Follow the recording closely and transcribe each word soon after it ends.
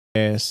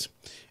Yes.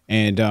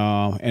 And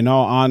in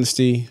all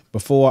honesty,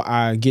 before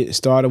I get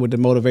started with the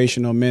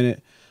motivational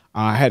minute,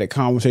 I had a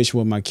conversation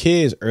with my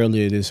kids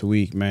earlier this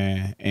week,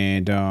 man.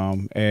 And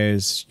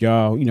as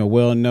y'all,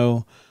 well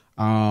know,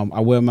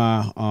 I wear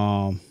my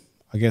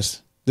I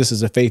guess this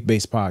is a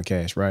faith-based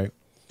podcast, right?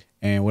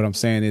 And what I'm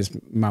saying is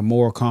my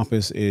moral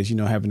compass is,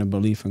 having a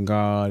belief in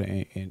God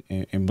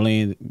and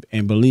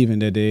believing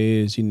that there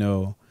is,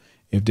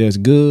 if there's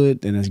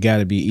good, then there's got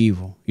to be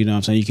evil. You know what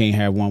I'm saying? You can't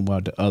have one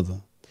without the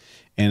other.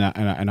 And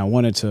I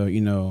wanted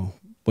to,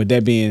 with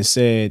that being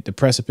said, the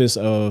precipice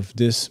of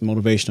this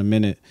motivational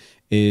minute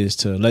is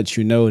to let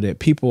you know that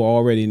people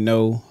already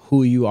know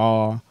who you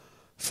are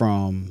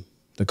from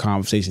the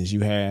conversations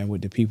you have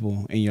with the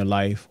people in your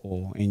life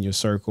or in your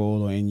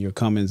circle or in your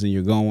comings and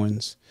your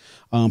goings.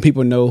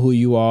 People know who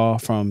you are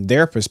from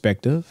their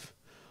perspective.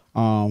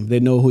 They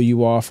know who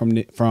you are from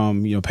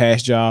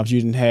past jobs you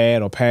didn't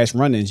had or past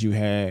run-ins you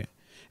had.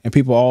 And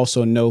people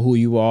also know who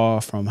you are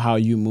from how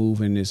you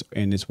move in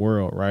this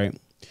world, right?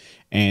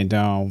 And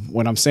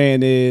what I'm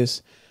saying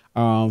is,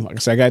 like I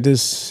said, I got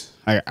this.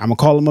 I'm gonna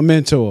call him a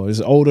mentor.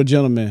 This older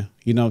gentleman,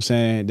 you know what I'm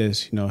saying,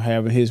 that's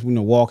having his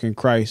walk in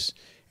Christ,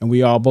 and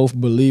we all both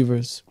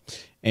believers.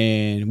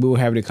 And we were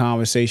having a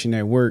conversation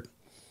at work,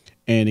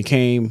 and it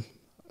came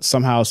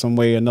somehow, some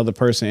way, another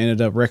person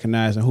ended up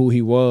recognizing who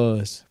he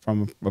was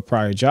from a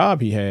prior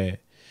job he had,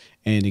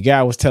 and the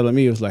guy was telling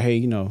me, it was like, hey,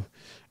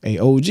 hey,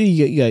 OG,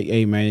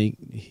 hey, man,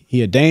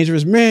 he a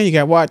dangerous man. You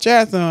got to watch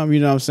after him, you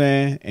know what I'm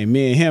saying? And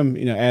me and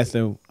him,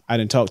 after I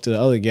didn't talk to the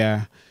other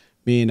guy,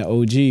 me and the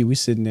OG, we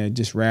sitting there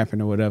just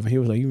rapping or whatever. He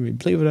was like, you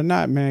believe it or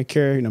not, man,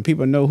 Kerry,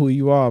 people know who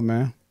you are,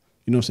 man.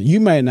 You know what I'm saying? You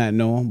might not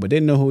know them, but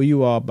they know who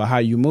you are by how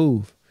you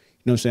move.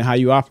 You know what I'm saying? How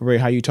you operate,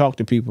 how you talk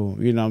to people,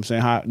 you know what I'm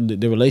saying? How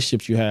the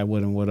relationships you have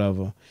with them,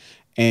 whatever.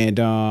 And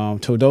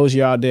to those of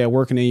y'all there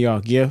working in your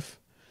gift,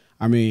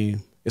 I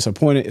mean, it's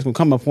gonna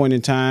come a point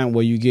in time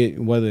where you get,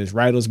 whether it's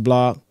writer's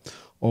block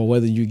or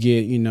whether you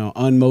get,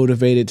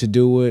 unmotivated to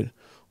do it,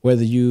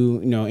 whether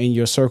in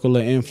your circle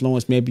of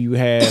influence, maybe you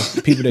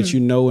have people that you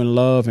know and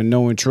love and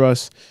know and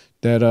trust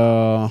that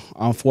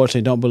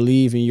unfortunately don't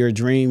believe in your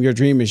dream. Your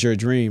dream is your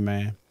dream,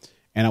 man.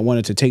 And I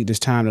wanted to take this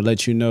time to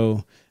let you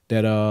know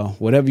that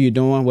whatever you're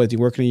doing, whether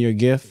you're working in your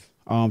gift,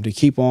 to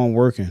keep on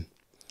working,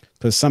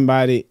 because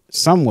somebody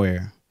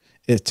somewhere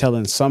is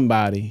telling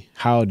somebody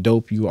how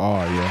dope you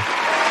are, yo.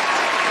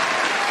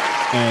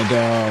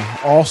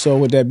 And also,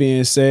 with that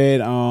being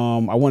said,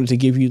 I wanted to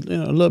give you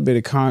a little bit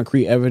of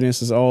concrete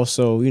evidence. Is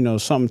also,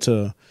 something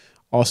to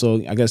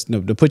also, I guess,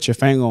 to put your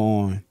finger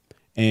on.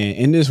 And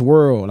in this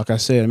world, like I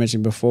said, I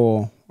mentioned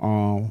before,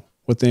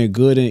 within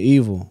good and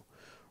evil,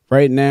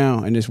 right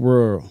now in this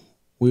world,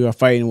 we are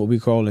fighting what we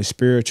call a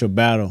spiritual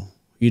battle.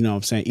 You know what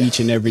I'm saying? Each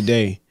and every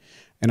day.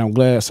 And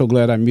I'm so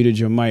glad I muted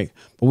your mic.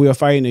 But we are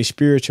fighting a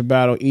spiritual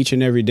battle each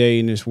and every day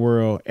in this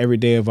world, every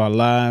day of our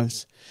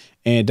lives.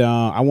 And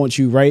I want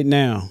you right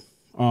now,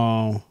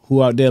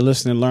 who out there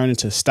listening, learning,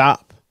 to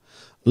stop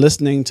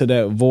listening to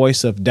that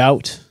voice of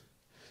doubt.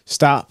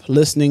 Stop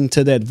listening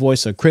to that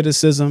voice of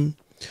criticism,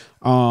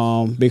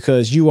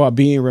 because you are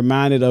being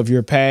reminded of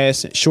your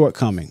past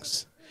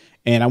shortcomings.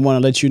 And I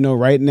want to let you know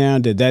right now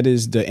that that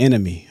is the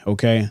enemy.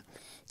 OK,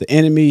 the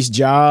enemy's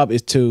job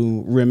is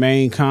to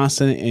remain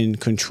constant in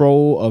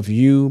control of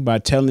you by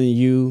telling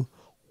you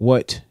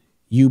what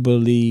you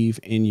believe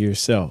in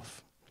yourself.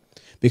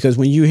 Because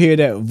when you hear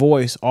that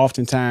voice,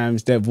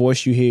 oftentimes that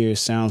voice you hear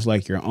sounds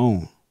like your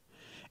own.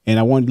 And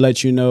I want to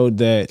let you know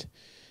that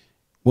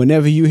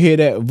whenever you hear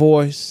that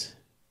voice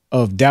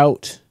of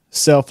doubt,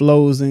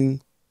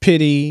 self-loathing,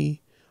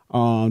 pity,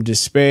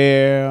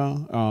 despair,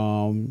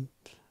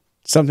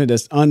 something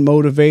that's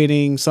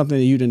unmotivating, something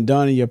that you've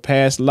done in your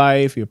past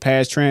life, your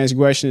past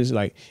transgressions,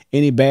 like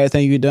any bad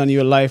thing you've done in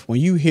your life, when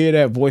you hear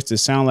that voice that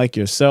sound like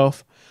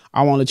yourself,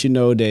 I want to let you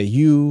know that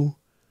you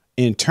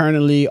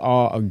internally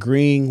are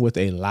agreeing with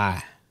a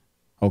lie.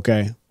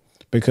 OK,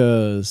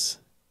 because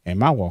in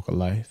my walk of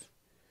life,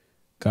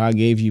 God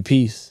gave you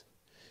peace,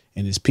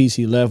 and his peace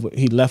he left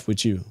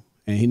with you,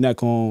 and he's not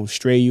going to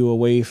stray you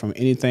away from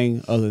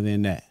anything other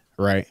than that.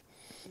 Right.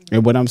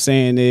 And what I'm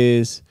saying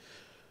is,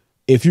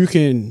 if you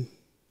can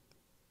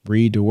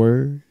read the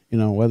word,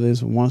 whether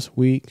it's once a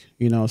week,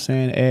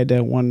 add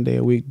that 1 day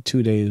a week,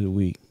 2 days a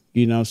week,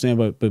 what I'm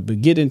saying?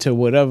 But get into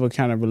whatever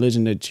kind of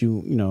religion that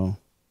you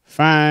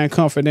find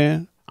comfort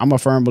in. I'm a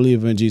firm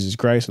believer in Jesus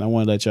Christ, and I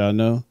want to let y'all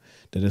know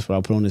that that's what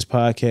I put on this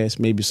podcast.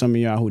 Maybe some of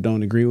y'all who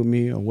don't agree with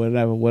me or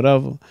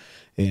whatever,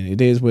 and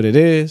it is what it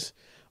is.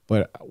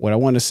 But what I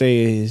want to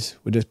say is,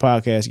 with this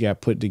podcast,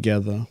 got put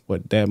together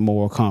with that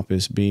moral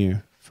compass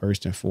being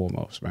first and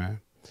foremost,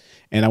 man.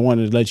 And I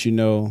wanted to let you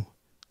know,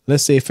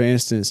 let's say, for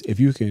instance, if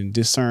you can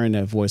discern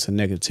that voice of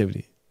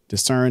negativity,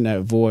 discern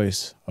that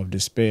voice of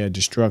despair,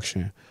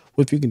 destruction,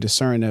 what if you can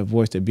discern that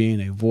voice to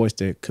being a voice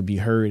that could be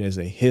heard as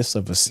a hiss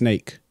of a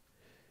snake?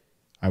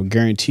 I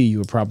guarantee you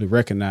will probably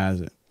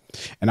recognize it.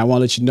 And I want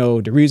to let you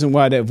know the reason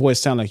why that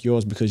voice sounds like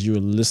yours, because you were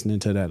listening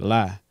to that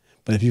lie.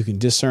 But if you can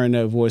discern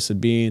that voice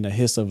of being a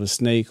hiss of a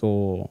snake,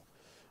 or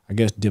I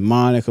guess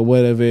demonic or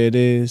whatever it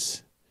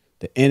is,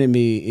 The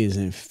enemy is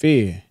in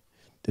fear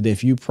that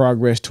if you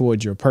progress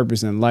towards your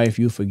purpose in life,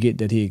 you forget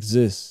that he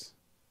exists.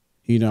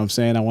 You know what I'm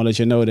saying? I want to let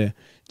you know that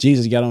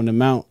Jesus got on the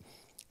mount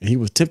and he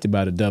was tempted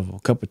by the devil a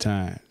couple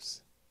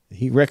times.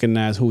 He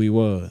recognized who he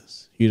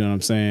was. You know what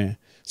I'm saying?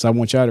 So I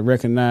want y'all to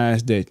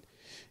recognize that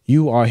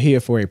you are here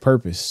for a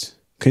purpose.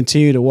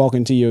 Continue to walk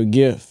into your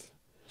gift,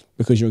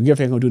 because your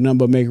gift ain't gonna do nothing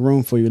but make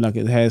room for you like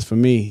it has for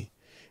me.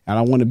 And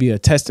I want to be a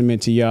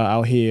testament to y'all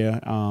out here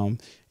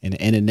in the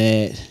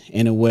internet,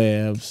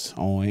 interwebs,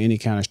 on any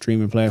kind of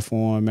streaming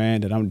platform,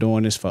 man, that I'm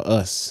doing this for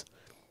us.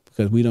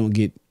 Because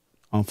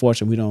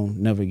unfortunately, we don't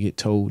never get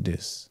told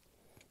this.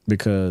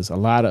 Because a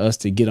lot of us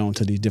to get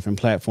onto these different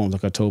platforms,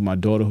 like I told my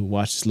daughter who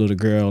watched this little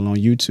girl on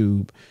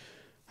YouTube,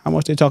 how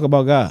much they talk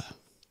about God.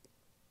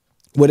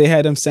 Would they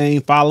have them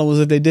same followers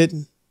if they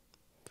didn't?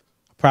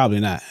 Probably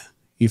not.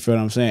 You feel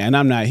what I'm saying? And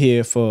I'm not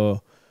here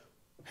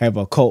have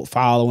a cult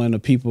following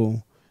of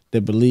people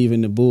that believe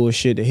in the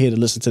bullshit. They're here to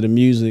listen to the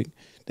music.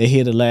 They're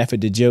here to laugh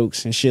at the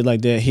jokes and shit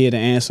like that. Here to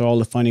answer all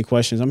the funny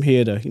questions. I'm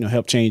here to,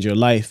 help change your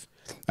life.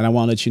 And I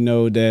want to let you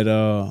know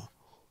that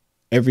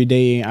every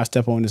day I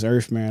step on this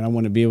earth, man, I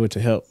want to be able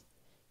to help,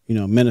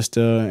 minister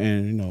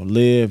and,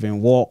 live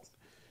and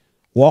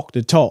walk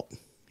the talk.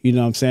 You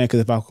know what I'm saying?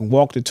 Because if I can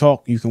walk the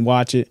talk, you can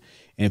watch it.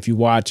 And if you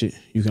watch it,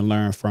 you can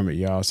learn from it,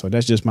 y'all. So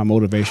that's just my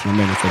motivational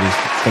minute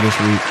for this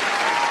week.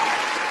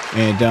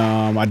 And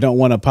I don't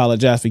want to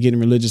apologize for getting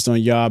religious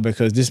on y'all,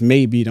 because this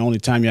may be the only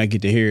time y'all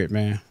get to hear it,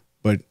 man.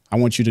 But I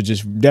want you to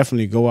just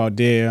definitely go out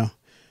there,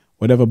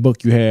 whatever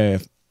book you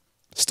have,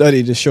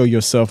 study to show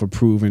yourself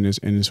approved in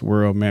this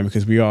world, man,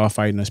 because we are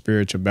fighting a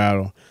spiritual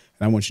battle.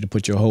 And I want you to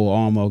put your whole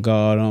armor of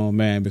God on,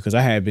 man, because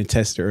I had been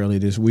tested early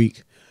this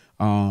week.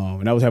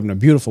 And I was having a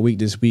beautiful week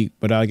this week,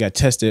 but I got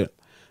tested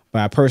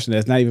by a person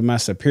that's not even my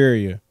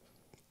superior,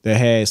 that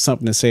had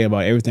something to say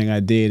about everything I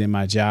did in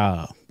my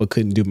job, but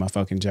couldn't do my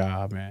fucking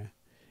job, man.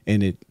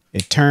 And it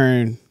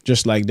turned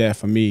just like that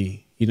for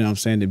me, you know what I'm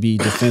saying, to be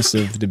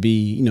defensive, to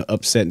be,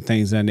 upset and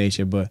things of that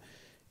nature. But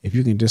if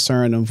you can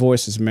discern them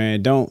voices,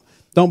 man, don't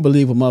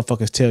believe what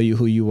motherfuckers tell you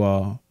who you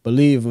are.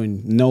 Believe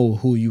and know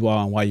who you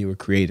are and why you were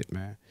created,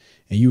 man.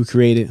 And you were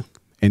created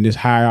in this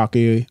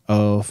hierarchy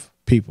of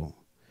people.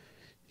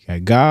 You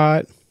got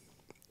God,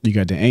 you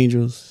got the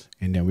angels,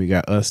 and then we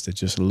got us that's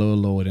just a little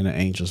lower than the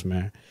angels,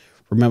 man.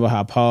 Remember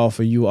how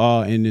powerful you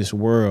are in this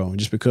world.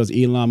 Just because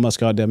Elon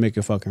Musk out there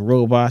making fucking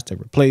robots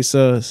that replace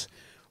us,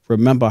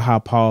 remember how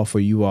powerful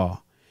you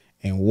are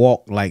and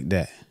walk like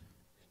that.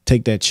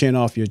 Take that chin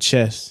off your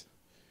chest.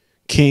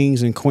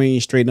 Kings and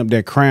queens, straighten up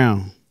their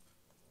crown,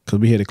 because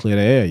we here to clear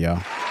the air, y'all.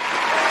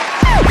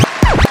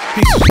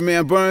 Peace, it's your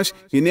man Burns.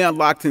 You're now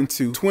locked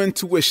into Twin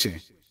Tuition.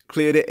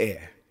 Clear the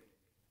air.